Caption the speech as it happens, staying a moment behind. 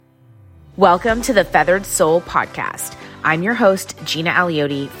Welcome to the Feathered Soul Podcast. I'm your host, Gina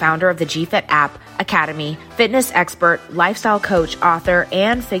Aliotti, founder of the GFit app, academy, fitness expert, lifestyle coach, author,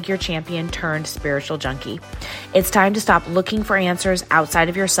 and figure champion turned spiritual junkie. It's time to stop looking for answers outside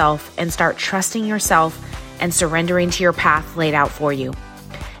of yourself and start trusting yourself and surrendering to your path laid out for you.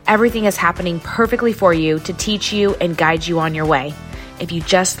 Everything is happening perfectly for you to teach you and guide you on your way, if you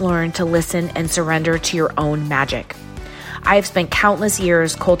just learn to listen and surrender to your own magic. I have spent countless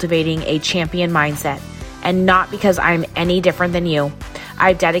years cultivating a champion mindset, and not because I'm any different than you.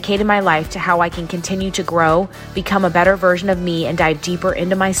 I've dedicated my life to how I can continue to grow, become a better version of me, and dive deeper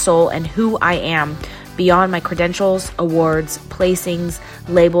into my soul and who I am beyond my credentials, awards, placings,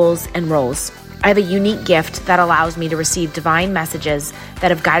 labels, and roles. I have a unique gift that allows me to receive divine messages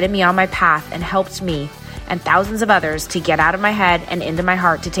that have guided me on my path and helped me and thousands of others to get out of my head and into my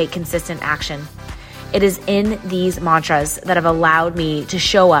heart to take consistent action. It is in these mantras that have allowed me to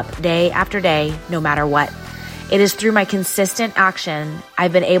show up day after day, no matter what. It is through my consistent action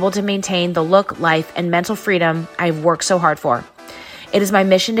I've been able to maintain the look, life, and mental freedom I've worked so hard for. It is my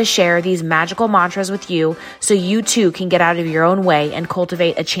mission to share these magical mantras with you so you too can get out of your own way and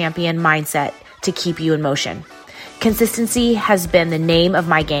cultivate a champion mindset to keep you in motion. Consistency has been the name of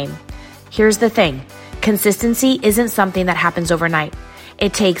my game. Here's the thing. Consistency isn't something that happens overnight.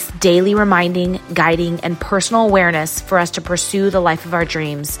 It takes daily reminding, guiding, and personal awareness for us to pursue the life of our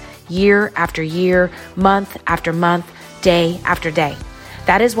dreams, year after year, month after month, day after day.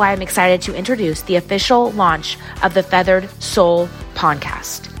 That is why I'm excited to introduce the official launch of the Feathered Soul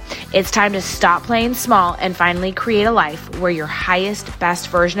Podcast. It's time to stop playing small and finally create a life where your highest, best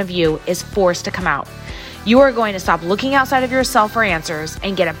version of you is forced to come out. You are going to stop looking outside of yourself for answers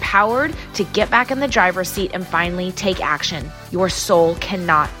and get empowered to get back in the driver's seat and finally take action your soul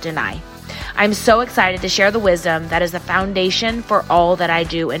cannot deny. I'm so excited to share the wisdom that is the foundation for all that I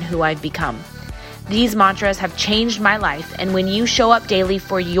do and who I've become. These mantras have changed my life, and when you show up daily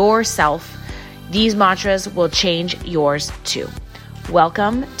for yourself, these mantras will change yours too.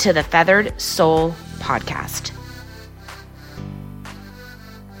 Welcome to the Feathered Soul Podcast.